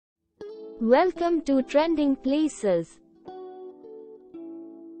Welcome to Trending Places.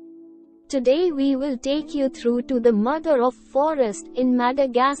 Today we will take you through to the mother of forest in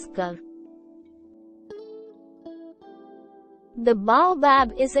Madagascar. The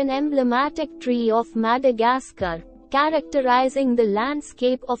baobab is an emblematic tree of Madagascar, characterizing the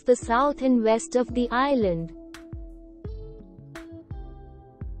landscape of the south and west of the island.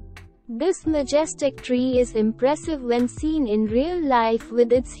 This majestic tree is impressive when seen in real life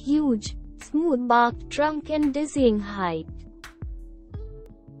with its huge, smooth-barked trunk and dizzying height.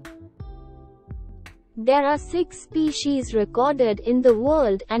 There are 6 species recorded in the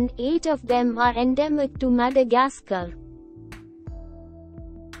world and 8 of them are endemic to Madagascar.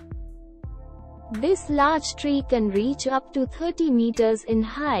 This large tree can reach up to 30 meters in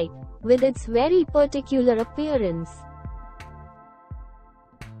height, with its very particular appearance.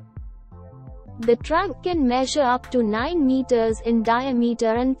 The trunk can measure up to 9 meters in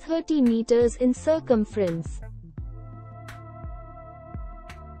diameter and 30 meters in circumference.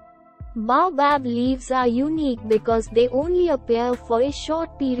 Baobab leaves are unique because they only appear for a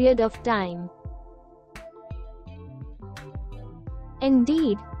short period of time.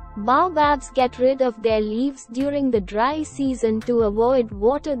 Indeed, baobabs get rid of their leaves during the dry season to avoid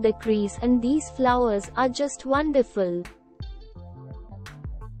water decrease, and these flowers are just wonderful.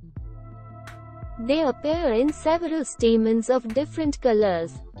 They appear in several stamens of different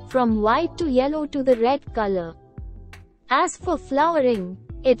colors, from white to yellow to the red color. As for flowering,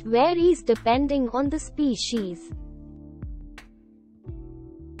 it varies depending on the species.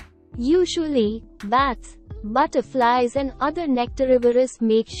 Usually, bats, butterflies and other nectarivorous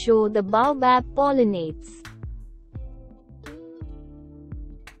make sure the baobab pollinates.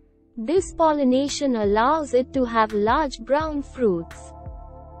 This pollination allows it to have large brown fruits.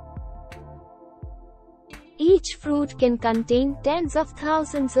 Each fruit can contain tens of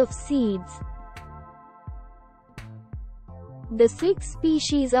thousands of seeds. The 6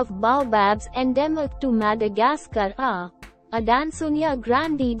 species of baobabs endemic to Madagascar are Adansonia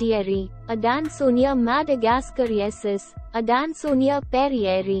grandidieri, Adansonia madagascariensis, Adansonia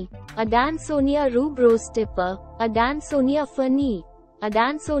perrieri, Adansonia rubrostipa, Adansonia fani,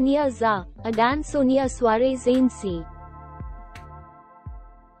 Adansonia za, Adansonia suarezensi.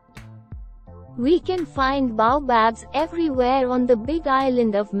 We can find baobabs everywhere on the big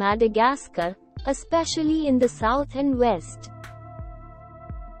island of Madagascar, especially in the south and west.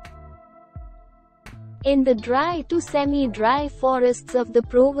 In the dry to semi-dry forests of the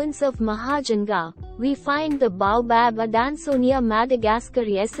province of Mahajanga, we find the baobab Adansonia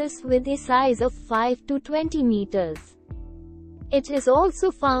madagascariensis with a size of 5 to 20 meters. It is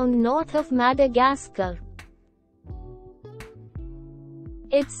also found north of Madagascar.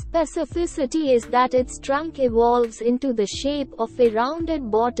 Its specificity is that its trunk evolves into the shape of a rounded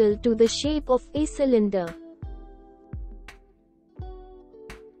bottle to the shape of a cylinder.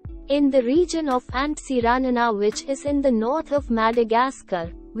 In the region of Antsiranana, which is in the north of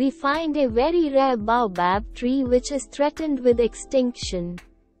Madagascar, we find a very rare baobab tree which is threatened with extinction.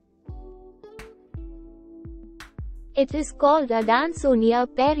 It is called Adansonia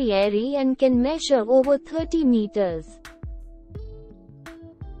perrieri and can measure over 30 meters.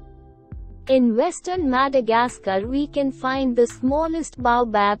 In western Madagascar we can find the smallest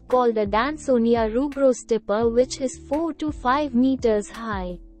baobab called Adansonia rubrostipa, which is 4 to 5 meters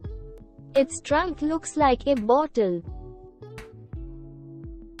high. Its trunk looks like a bottle.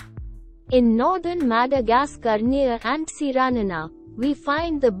 In northern Madagascar near Antsiranana, we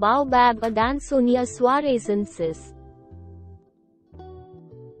find the baobab Adansonia suarezensis.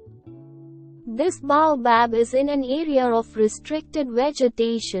 This baobab is in an area of restricted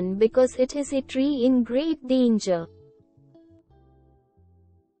vegetation because it is a tree in great danger.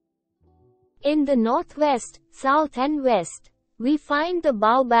 In the northwest, south and west, we find the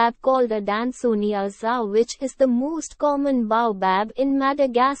baobab called Adansonia za, which is the most common baobab in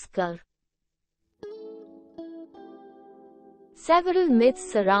Madagascar. Several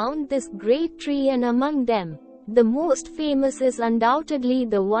myths surround this great tree, and among them, the most famous is undoubtedly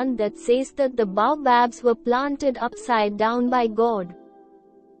the one that says that the baobabs were planted upside down by God.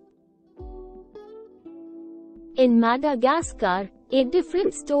 In Madagascar, a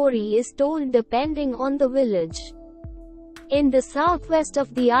different story is told depending on the village. In the southwest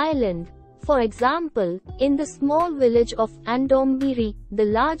of the island, for example, in the small village of Andombiri, the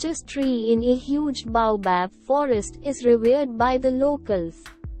largest tree in a huge baobab forest is revered by the locals.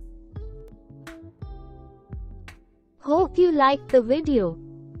 Hope you liked the video.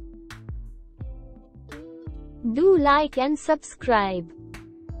 Do like and subscribe.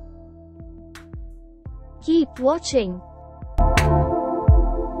 Keep watching.